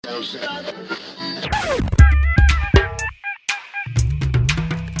So,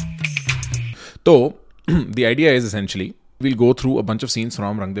 the idea is essentially we'll go through a bunch of scenes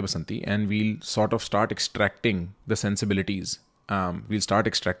from Rang De Basanti and we'll sort of start extracting the sensibilities. We'll start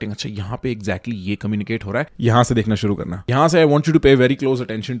extracting, अच्छा यहाँ पे exactly ये communicate हो रहा है, यहाँ से देखना शुरू करना. यहाँ से I want you to pay very close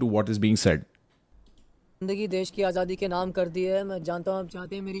attention to what is being said. जिंदगी देश की आज़ादी के नाम कर दी है. मैं जानता हूँ आप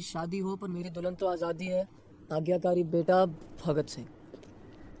चाहते हैं मेरी शादी हो, पर मेरी दुल्हन तो आज़ादी है. आज्ञाकारी बेटा भगत सिंह.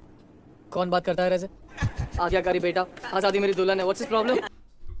 कौन बात करता है वैसे? आज्ञाकारी बेटा, आज़ादी मेरी दुल्हन है. What's his problem?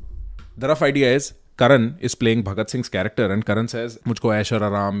 The rough idea is Karan is playing Bhagat Singh's character and Karan says मुझको ऐश और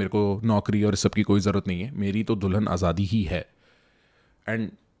आराम, मेरे को नौकरी और इस सब की कोई ज़रूरत नहीं है, मेरी तो दुल्हन आज़ादी ही है.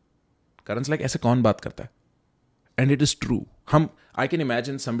 And Karan's like ऐसे कौन बात करता है? And it is true. I can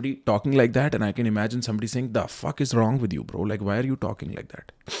imagine somebody talking like that and I can imagine somebody saying, the fuck is wrong with you, bro? Like, why are you talking like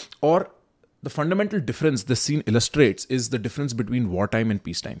that? Or the fundamental difference this scene illustrates is the difference between wartime and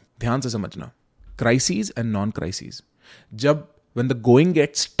peacetime. ध्यान से समझना. Crises and non-crises. When the going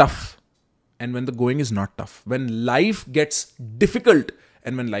gets tough and when the going is not tough. When life gets difficult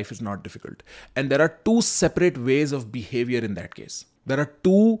and when life is not difficult. And there are two separate ways of behavior in that case. There are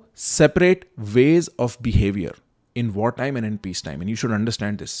two separate ways of behavior in wartime and in peacetime. And you should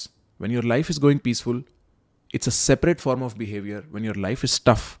understand this. When your life is going peaceful, it's a separate form of behavior. When your life is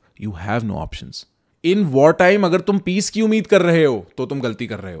tough, you have no options. In wartime, अगर तुम piece की उम्मीद कर रहे हो तो तुम गलती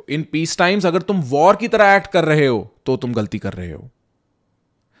कर रहे हो. In peace times, अगर तुम वॉर की तरह एक्ट कर रहे हो तो तुम गलती कर रहे हो.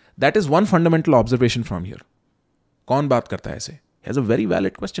 That is one fundamental observation from here. कौन बात करता है ऐसे? Has a very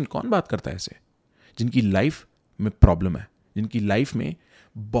valid question. कौन बात करता है ऐसे? जिनकी लाइफ में प्रॉब्लम है, जिनकी लाइफ में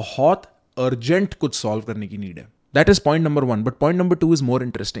बहुत अर्जेंट कुछ सॉल्व करने की नीड है. That is point number one. But point number two is more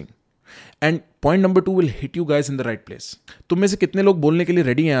interesting. And point number two will hit you guys in the right place. तुम में से कितने लोग बोलने के लिए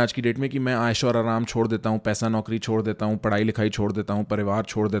रेडी हैं आज की डेट में कि मैं ऐश और आराम छोड़ देता हूँ, पैसा नौकरी छोड़ देता हूँ, पढ़ाई लिखाई छोड़ देता हूँ, परिवार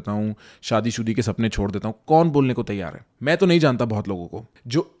छोड़ देता हूँ, शादीशुदी के सपने छोड़ देता हूँ? कौन बोलने को तैयार है? मैं तो नहीं जानता बहुत लोगों को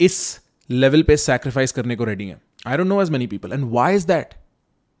जो इस लेवल पे सैक्रिफाइस करने को रेडी हैं. I don't know as many people. And why is that?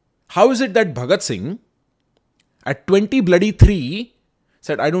 How is it that Bhagat Singh at 23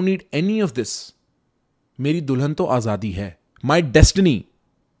 said, I don't need any of this. मेरी दुल्हन तो आजादी है. My destiny,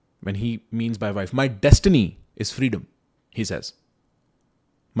 when he means by wife, my destiny is freedom, he says.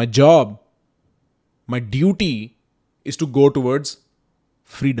 My job, my duty is to go towards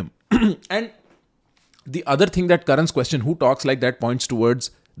freedom. And the other thing that Karan's question, who talks like that, points towards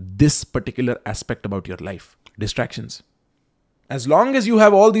this particular aspect about your life. Distractions. As long as you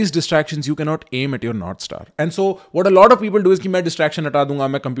have all these distractions, you cannot aim at your North Star. And so what a lot of people do is कि मैं distraction हटा दूंगा,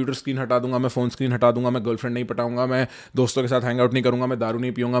 मैं computer screen हटा दूंगा, मैं phone screen हटा दूंगा, मैं girlfriend नहीं पटाऊंगा, मैं दोस्तों के साथ hang out नहीं करूंगा, मैं दारू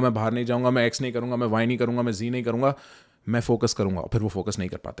नहीं पीऊंगा, मैं बाहर नहीं जाऊंगा, मैं X नहीं करूंगा, मैं Y नहीं करूंगा, मैं Z नहीं करूंगा, मैं focus करूंगा. और फिर वो focus नहीं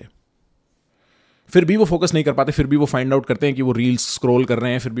कर पाते. फिर भी वो फोकस नहीं कर पाते. फिर भी वो फाइंड आउट करते हैं कि वो रील्स स्क्रॉल कर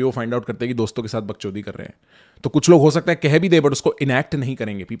रहे हैं. फिर भी वो फाइंड आउट करते हैं कि दोस्तों के साथ बकचोदी कर रहे हैं. तो कुछ लोग हो सकता है कह भी दे बट उसको इनैक्ट नहीं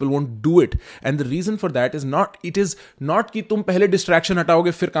करेंगे. People won't do it. And the reason for that is not कि तुम पहले डिस्ट्रैक्शन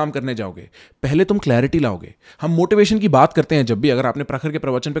हटाओगे फिर काम करने जाओगे. पहले तुम क्लैरिटी लाओगे. हम मोटिवेशन की बात करते हैं जब भी, अगर आपने प्रखर के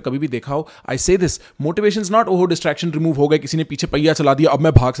प्रवचन पे कभी भी देखा हो, आई से दिस, मोटिवेशन इज नॉट ओहो डिस्ट्रैक्शन रिमूव हो गए, किसी ने पीछे पहिया चला दिया अब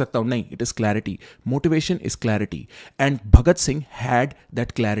मैं भाग सकता हूं. नहीं, it is clarity. Motivation is clarity. And Bhagat Singh had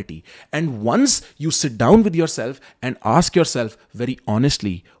that clarity. And once you sit down with yourself and ask yourself very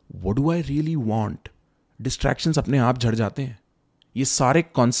honestly, what do I really want? Distractions अपने आप झड़ जाते हैं. ये सारे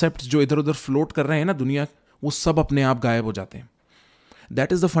concepts जो इधर उधर float कर रहे हैं ना दुनिया, वो सब अपने आप गायब हो जाते हैं. That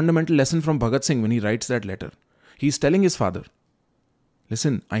is the fundamental lesson from Bhagat Singh when he writes that letter. He is telling his father,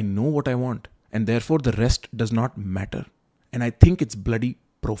 listen, I know what I want and therefore the rest does not matter. And I think it's bloody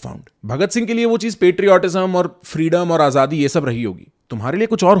profound. Bhagat Singh के लिए वो चीज patriotism और freedom और आजादी ये सब रही होगी. तुम्हारे लिए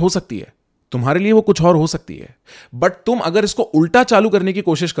कुछ और हो सकती है. तुम्हारे लिए वो कुछ और हो सकती है. बट तुम अगर इसको उल्टा चालू करने की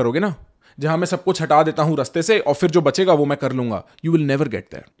कोशिश करोगे ना, जहां मैं सब कुछ हटा देता हूं रास्ते से और फिर जो बचेगा वो मैं कर लूंगा, you will never get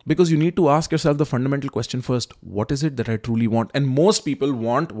there. Because you need to ask yourself the fundamental question first, what is it that I truly want? And most people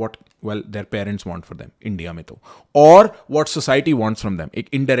want what their parents want for them, India में तो, और what society wants from them. एक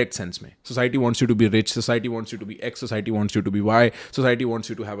indirect sense में society wants you to be rich, society wants you to be X, society wants you to be Y, society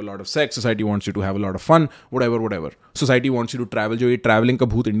wants you to have a lot of sex, society wants you to have a lot of fun, whatever. Society wants you to travel. जो ये travelling का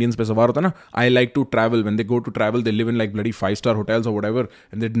भूत Indians पे सवार होता है ना, I like to travel. When they go to travel they live in like bloody 5-star hotels or whatever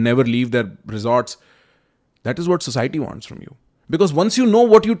and they never leave their resorts. That is what society wants from you. Because once you know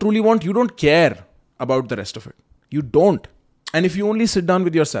what you truly want, you don't care about the rest of it. You don't. And if you only sit down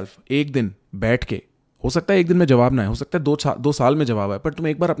with yourself, एक दिन बैठ के, हो सकता है एक दिन में जवाब ना है, हो सकता है 2 साल में जवाब है, पर तुम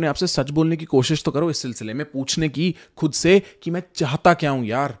एक बार अपने आप से सच बोलने की कोशिश तो करो इस सिलसिले में, पूछने की खुद से कि मैं चाहता क्या हूं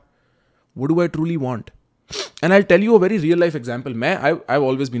यार. What do I truly want? And I tell you a very real life example. मैं I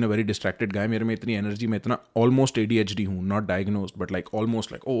always been a very distracted गाय. मेरे में इतनी एनर्जी, मैं इतना ऑलमोस्ट ADHD हूँ, not diagnosed but like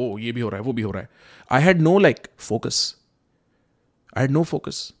almost like oh ये भी हो रहा है, वो भी हो रहा है. I had know like focus. I had no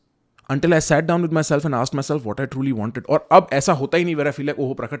focus until I sat down with myself and asked myself what I truly wanted. और अब ऐसा होता ही नहीं where I feel like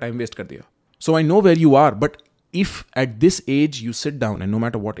ओहो प्रखर टाइम वेस्ट कर दिया. So I know where you are, but if at this age you sit down and no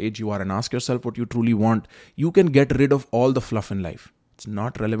matter what age you are and ask yourself what you truly want, you can get rid of all the fluff in life. It's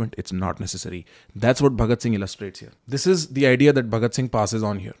not relevant, it's not necessary. That's what Bhagat Singh illustrates here. This is the idea that Bhagat Singh passes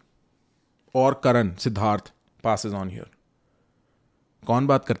on here. और Karan, Siddharth passes on here. कौन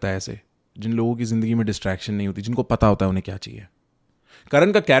बात करता है ऐसे? जिन लोगों की जिंदगी में डिस्ट्रैक्शन नहीं होती, जिनको पता होता है उन्हें क्या चाहिए.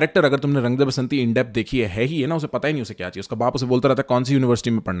 करण का कैरेक्टर अगर तुमने रंग दे बसंती इन डेप्थ देखी है ही है ना, उसे पता ही नहीं उसे क्या चाहिए. उसका बाप उसे बोलता रहता है कौन सी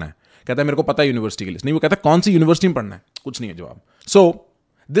यूनिवर्सिटी में पढ़ना है, कहता है मेरे को पता है यूनिवर्सिटी की लिस्ट नहीं, वो कहता है कौन सी यूनिवर्सिटी में पढ़ना है, कुछ नहीं है जवाब. So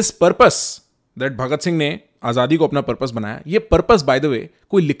this purpose that Bhagat Singh ने आजादी को अपना पर्पस बनाया, ये पर्पस बाय द वे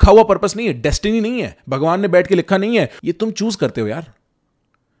कोई लिखा हुआ पर्पस नहीं है, डेस्टिनी नहीं है, भगवान ने बैठ के लिखा नहीं है, ये तुम चूज करते हो यार.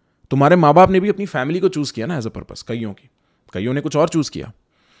 तुम्हारे माँ बाप ने भी अपनी फैमिली को चूज किया ना एज अ पर्पस. कईयों ने कुछ और चूज किया.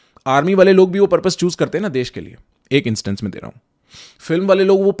 आर्मी वाले लोग भी वो पर्पस चूज करते हैं ना देश के लिए. एक इंस्टेंस में दे रहा हूं. फिल्म वाले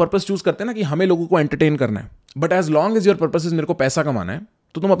लोग वो पर्पस चूज करते हैं ना कि हमें लोगों को एंटरटेन करना है. But as long as your purpose is मेरे को पैसा कमाना है,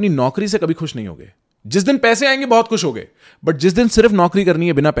 तो तुम अपनी नौकरी से कभी खुश नहीं होगे. जिस दिन पैसे आएंगे बहुत खुश होगे, बट जिस दिन सिर्फ नौकरी करनी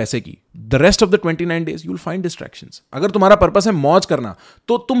है बिना पैसे की, the rest of the 29 days you will find distractions. अगर तुम्हारा पर्पस है मौज करना,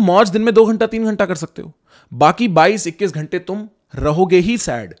 तो तुम मौज दिन में 2 घंटा 3 घंटा कर सकते हो. बाकी 22-21 घंटे तुम रहोगे ही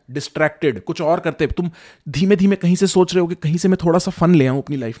सैड, डिस्ट्रैक्टेड, कुछ और करते. तुम धीमे धीमे कहीं से सोच रहे हो कि कहीं से मैं थोड़ा सा फन ले आऊं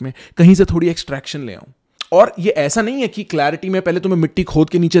अपनी लाइफ में, कहीं से थोड़ी एक्सट्रैक्शन ले आऊं. और ये ऐसा नहीं है कि क्लैरिटी में पहले तुम्हें मिट्टी खोद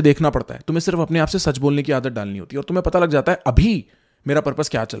के नीचे देखना पड़ता है. तुम्हें सिर्फ अपने आप से सच बोलने की आदत डालनी होती है और तुम्हें पता लग जाता है अभी मेरा पर्पस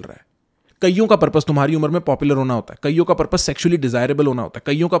क्या चल रहा है. कईयों का पर्पस तुम्हारी उम्र में पॉपुलर होना होता है, कईयों का पर्पस सेक्सुअली डिजायरेबल होना होता है,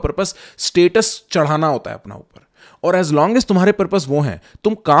 कईयों का पर्पस स्टेटस चढ़ाना होता है अपना ऊपर. और एज लॉन्ग एज तुम्हारे पर्पस वो हैं,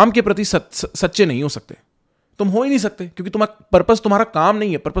 तुम काम के प्रति सच्चे नहीं हो सकते. तुम हो ही नहीं सकते, क्योंकि तुम्हारा पर्पस तुम्हारा काम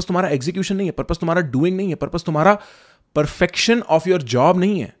नहीं है, पर्पस तुम्हारा एग्जीक्यूशन नहीं है, पर्पस तुम्हारा डूइंग नहीं है, पर्पस तुम्हारा परफेक्शन ऑफ योर जॉब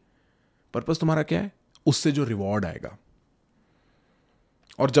नहीं है. पर्पस तुम्हारा क्या है? उससे जो रिवॉर्ड आएगा.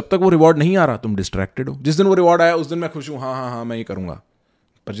 और जब तक वो रिवॉर्ड नहीं आ रहा तुम डिस्ट्रैक्टेड हो. जिस दिन वो रिवॉर्ड आया उस दिन मैं खुश हूं, हाँ मैं ये करूंगा.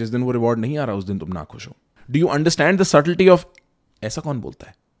 पर जिस दिन वो रिवॉर्ड नहीं आ रहा उस दिन तुम ना खुश हो. Do you understand the subtlety of. ऐसा कौन बोलता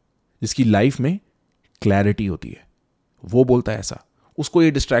है? जिसकी लाइफ में क्लैरिटी होती है वो बोलता है ऐसा. उसको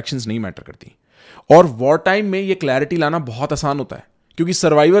ये डिस्ट्रैक्शंस नहीं मैटर करती. और वॉर टाइम में ये क्लैरिटी लाना बहुत आसान होता है, क्योंकि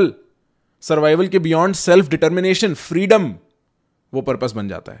सर्वाइवल के बियॉन्ड सेल्फ डिटर्मिनेशन, फ्रीडम, वो पर्पस बन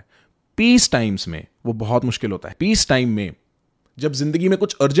जाता है. पीस टाइम्स में वो बहुत मुश्किल होता है. पीस टाइम में जब जिंदगी में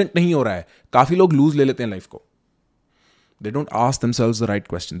कुछ अर्जेंट नहीं हो रहा है, काफी लोग लूज ले लेते हैं लाइफ को. They don't ask themselves the right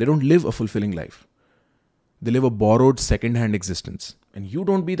question. They don't live a fulfilling life. They live a borrowed second hand existence. And you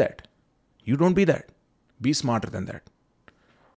don't be that. Be smarter than that.